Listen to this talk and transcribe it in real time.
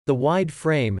The wide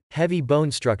frame, heavy bone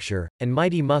structure, and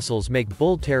mighty muscles make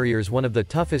Bull Terriers one of the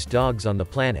toughest dogs on the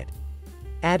planet.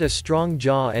 Add a strong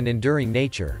jaw and enduring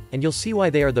nature, and you'll see why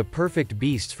they are the perfect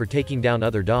beasts for taking down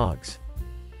other dogs.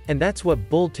 And that's what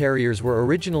Bull Terriers were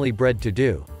originally bred to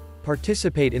do: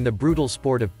 participate in the brutal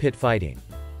sport of pit fighting.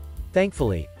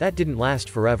 Thankfully, that didn't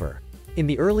last forever. In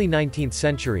the early 19th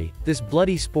century, this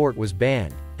bloody sport was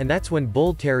banned, and that's when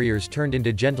Bull Terriers turned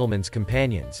into gentlemen's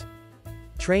companions.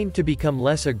 Trained to become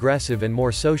less aggressive and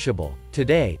more sociable,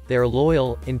 today, they are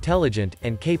loyal, intelligent,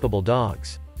 and capable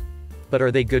dogs. But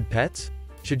are they good pets?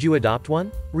 Should you adopt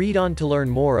one? Read on to learn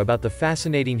more about the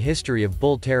fascinating history of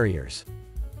Bull Terriers.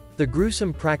 The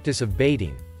gruesome practice of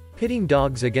baiting, pitting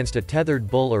dogs against a tethered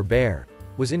bull or bear,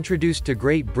 was introduced to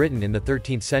Great Britain in the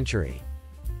 13th century.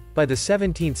 By the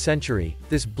 17th century,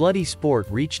 this bloody sport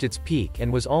reached its peak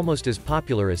and was almost as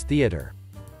popular as theater.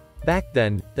 Back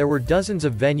then, there were dozens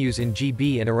of venues in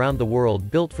GB and around the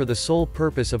world built for the sole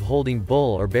purpose of holding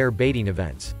bull or bear baiting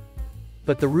events.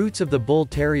 But the roots of the Bull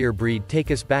Terrier breed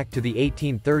take us back to the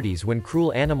 1830s when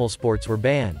cruel animal sports were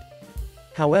banned.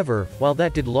 However, while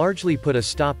that did largely put a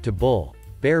stop to bull,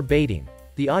 bear baiting,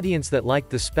 the audience that liked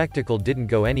the spectacle didn't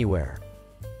go anywhere.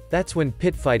 That's when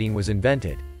pit fighting was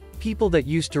invented. People that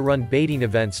used to run baiting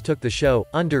events took the show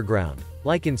underground,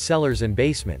 like in cellars and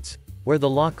basements, where the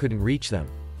law couldn't reach them.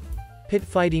 Pit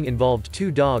fighting involved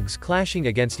two dogs clashing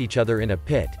against each other in a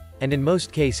pit, and in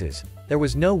most cases, there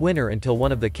was no winner until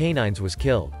one of the canines was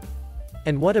killed.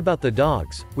 And what about the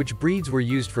dogs, which breeds were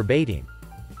used for baiting?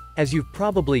 As you've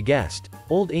probably guessed,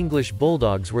 Old English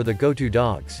Bulldogs were the go-to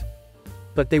dogs.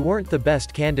 But they weren't the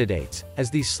best candidates, as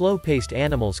these slow-paced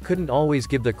animals couldn't always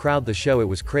give the crowd the show it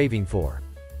was craving for.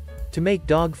 To make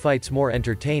dog fights more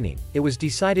entertaining, it was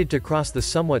decided to cross the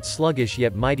somewhat sluggish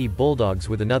yet mighty bulldogs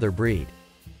with another breed.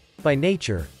 By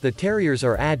nature, the terriers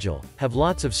are agile, have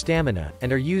lots of stamina,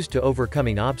 and are used to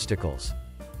overcoming obstacles.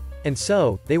 And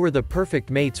so, they were the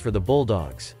perfect mates for the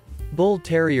bulldogs. Bull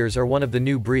Terriers are one of the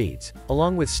new breeds,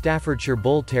 along with Staffordshire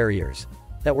Bull Terriers,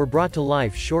 that were brought to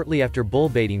life shortly after bull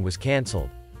baiting was cancelled.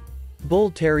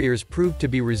 Bull Terriers proved to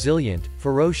be resilient,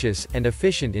 ferocious, and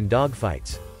efficient in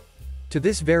dogfights. To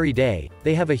this very day,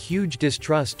 they have a huge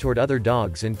distrust toward other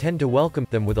dogs and tend to welcome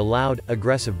them with a loud,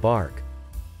 aggressive bark.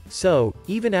 So,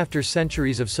 even after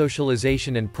centuries of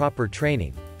socialization and proper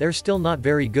training, they're still not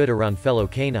very good around fellow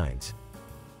canines.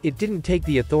 It didn't take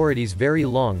the authorities very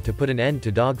long to put an end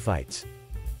to dogfights.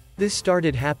 This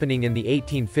started happening in the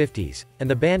 1850s, and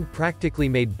the ban practically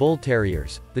made Bull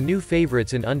Terriers, the new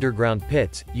favorites in underground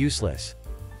pits, useless.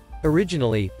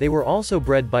 Originally, they were also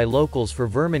bred by locals for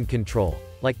vermin control,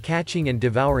 like catching and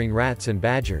devouring rats and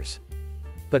badgers.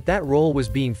 But that role was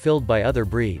being filled by other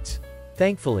breeds.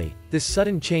 Thankfully, this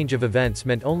sudden change of events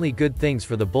meant only good things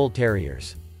for the Bull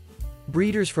Terriers.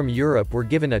 Breeders from Europe were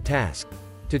given a task: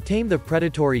 to tame the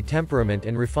predatory temperament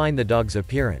and refine the dog's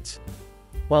appearance.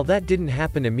 While that didn't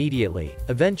happen immediately,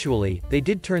 eventually, they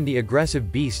did turn the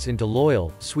aggressive beasts into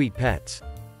loyal, sweet pets.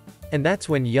 And that's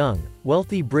when young,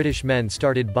 wealthy British men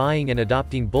started buying and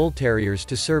adopting Bull Terriers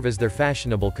to serve as their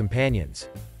fashionable companions.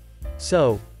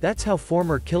 So, that's how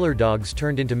former killer dogs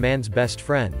turned into man's best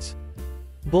friends.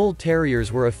 Bull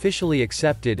Terriers were officially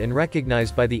accepted and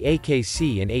recognized by the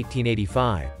AKC in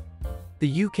 1885.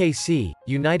 The UKC,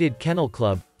 United Kennel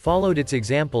Club, followed its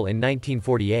example in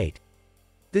 1948.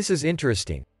 This is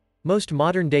interesting. Most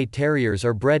modern-day terriers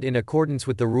are bred in accordance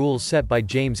with the rules set by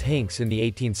James Hinks in the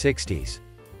 1860s.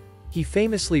 He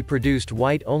famously produced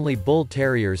white-only Bull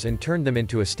Terriers and turned them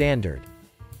into a standard.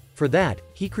 For that,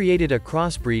 he created a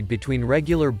crossbreed between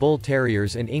regular Bull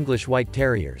Terriers and English White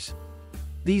Terriers.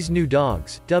 These new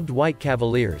dogs, dubbed White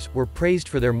Cavaliers, were praised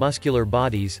for their muscular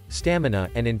bodies, stamina,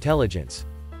 and intelligence.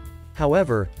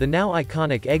 However, the now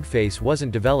iconic Eggface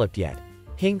wasn't developed yet.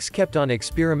 Hinks kept on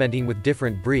experimenting with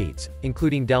different breeds,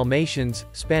 including Dalmatians,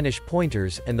 Spanish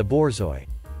Pointers, and the Borzoi.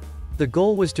 The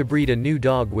goal was to breed a new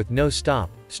dog with no stop,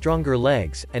 stronger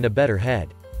legs, and a better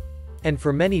head. And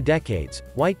for many decades,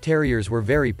 White Terriers were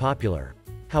very popular.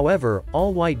 However,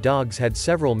 all white dogs had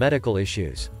several medical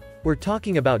issues. We're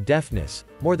talking about deafness,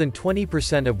 more than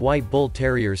 20% of white Bull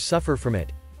Terriers suffer from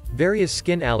it, various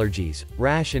skin allergies,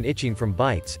 rash and itching from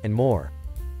bites, and more.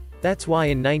 That's why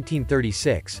in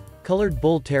 1936, colored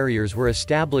Bull Terriers were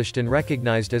established and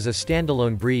recognized as a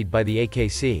standalone breed by the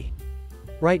AKC.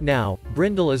 Right now,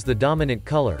 brindle is the dominant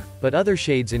color, but other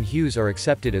shades and hues are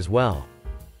accepted as well.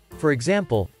 For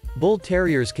example, Bull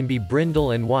Terriers can be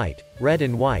brindle and white, red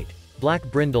and white, black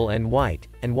brindle and white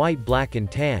black and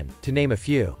tan, to name a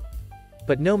few.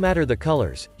 But no matter the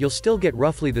colors, you'll still get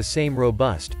roughly the same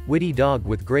robust, witty dog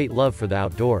with great love for the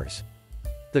outdoors.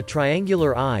 The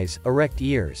triangular eyes, erect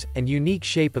ears, and unique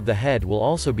shape of the head will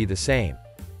also be the same.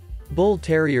 Bull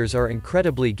Terriers are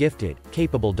incredibly gifted,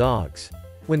 capable dogs.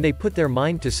 When they put their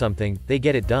mind to something, they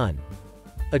get it done.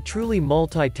 A truly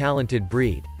multi-talented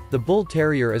breed, the Bull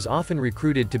Terrier is often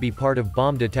recruited to be part of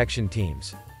bomb detection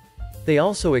teams. They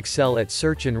also excel at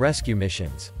search and rescue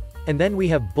missions. And then we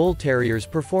have Bull Terriers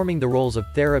performing the roles of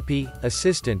therapy,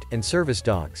 assistant, and service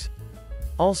dogs.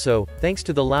 Also, thanks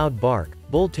to the loud bark,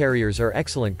 Bull Terriers are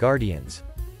excellent guardians.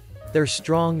 Their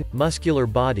strong, muscular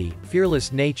body,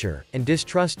 fearless nature, and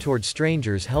distrust towards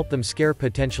strangers help them scare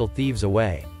potential thieves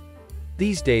away.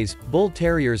 These days, Bull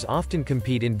Terriers often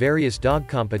compete in various dog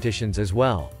competitions as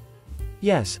well.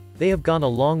 Yes, they have gone a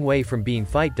long way from being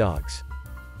fight dogs.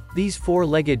 These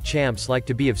four-legged champs like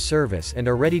to be of service and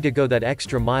are ready to go that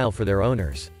extra mile for their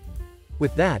owners.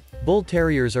 With that, Bull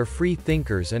Terriers are free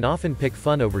thinkers and often pick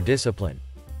fun over discipline.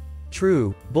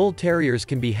 True, Bull Terriers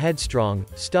can be headstrong,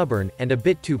 stubborn, and a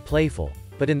bit too playful,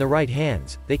 but in the right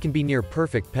hands, they can be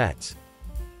near-perfect pets.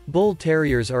 Bull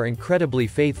Terriers are incredibly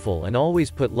faithful and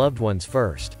always put loved ones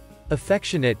first.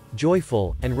 Affectionate,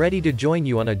 joyful, and ready to join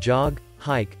you on a jog,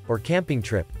 hike, or camping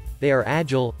trip, they are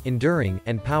agile, enduring,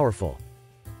 and powerful.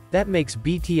 That makes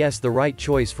BTS the right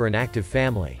choice for an active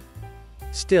family.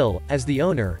 Still, as the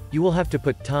owner, you will have to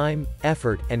put time,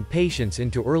 effort, and patience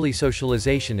into early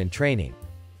socialization and training.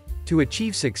 To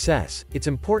achieve success, it's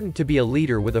important to be a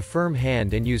leader with a firm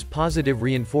hand and use positive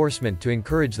reinforcement to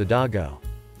encourage the doggo.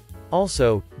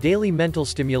 Also, daily mental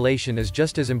stimulation is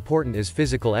just as important as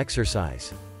physical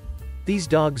exercise. These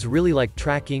dogs really like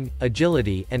tracking,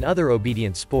 agility, and other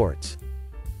obedience sports.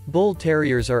 Bull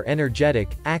Terriers are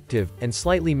energetic, active, and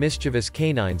slightly mischievous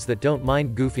canines that don't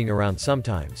mind goofing around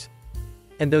sometimes.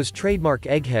 And those trademark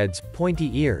eggheads,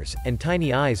 pointy ears, and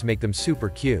tiny eyes make them super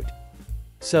cute.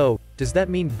 So, does that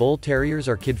mean Bull Terriers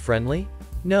are kid-friendly?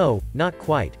 No, not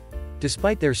quite.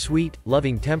 Despite their sweet,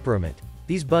 loving temperament,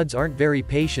 these buds aren't very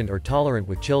patient or tolerant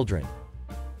with children.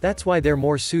 That's why they're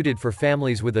more suited for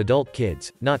families with adult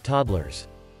kids, not toddlers.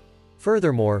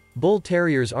 Furthermore, Bull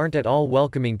Terriers aren't at all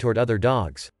welcoming toward other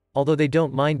dogs, although they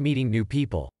don't mind meeting new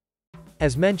people.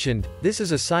 As mentioned, this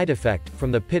is a side effect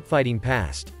from the pit-fighting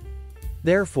past.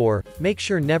 Therefore, make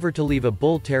sure never to leave a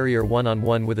Bull Terrier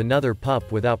one-on-one with another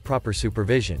pup without proper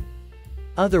supervision.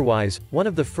 Otherwise, one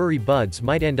of the furry buds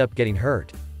might end up getting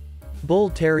hurt. Bull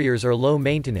Terriers are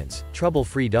low-maintenance,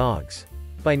 trouble-free dogs.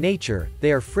 By nature,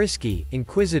 they are frisky,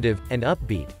 inquisitive, and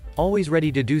upbeat, always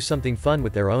ready to do something fun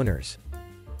with their owners.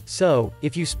 So,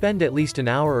 if you spend at least an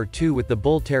hour or two with the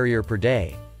Bull Terrier per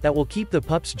day, that will keep the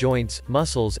pup's joints,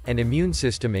 muscles, and immune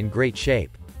system in great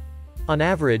shape. On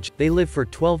average, they live for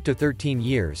 12 to 13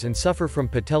 years and suffer from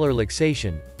patellar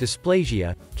luxation,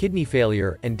 dysplasia, kidney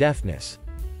failure, and deafness.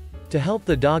 To help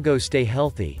the doggo stay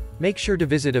healthy, make sure to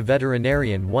visit a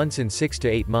veterinarian once in 6 to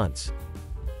 8 months.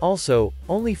 Also,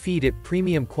 only feed it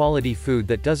premium quality food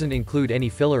that doesn't include any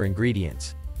filler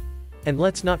ingredients. And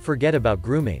let's not forget about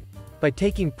grooming. By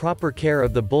taking proper care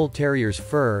of the Bull Terrier's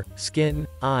fur, skin,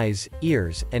 eyes,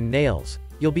 ears, and nails,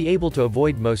 you'll be able to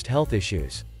avoid most health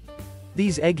issues.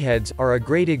 These eggheads are a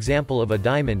great example of a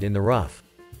diamond in the rough.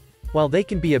 While they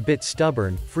can be a bit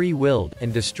stubborn, free-willed,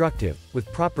 and destructive,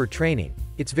 with proper training,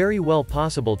 it's very well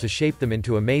possible to shape them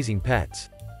into amazing pets.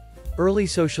 Early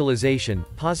socialization,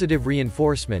 positive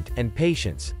reinforcement, and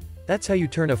patience, that's how you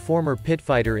turn a former pit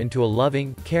fighter into a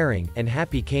loving, caring, and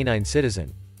happy canine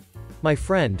citizen. My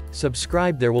friend,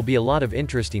 subscribe, there will be a lot of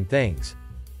interesting things.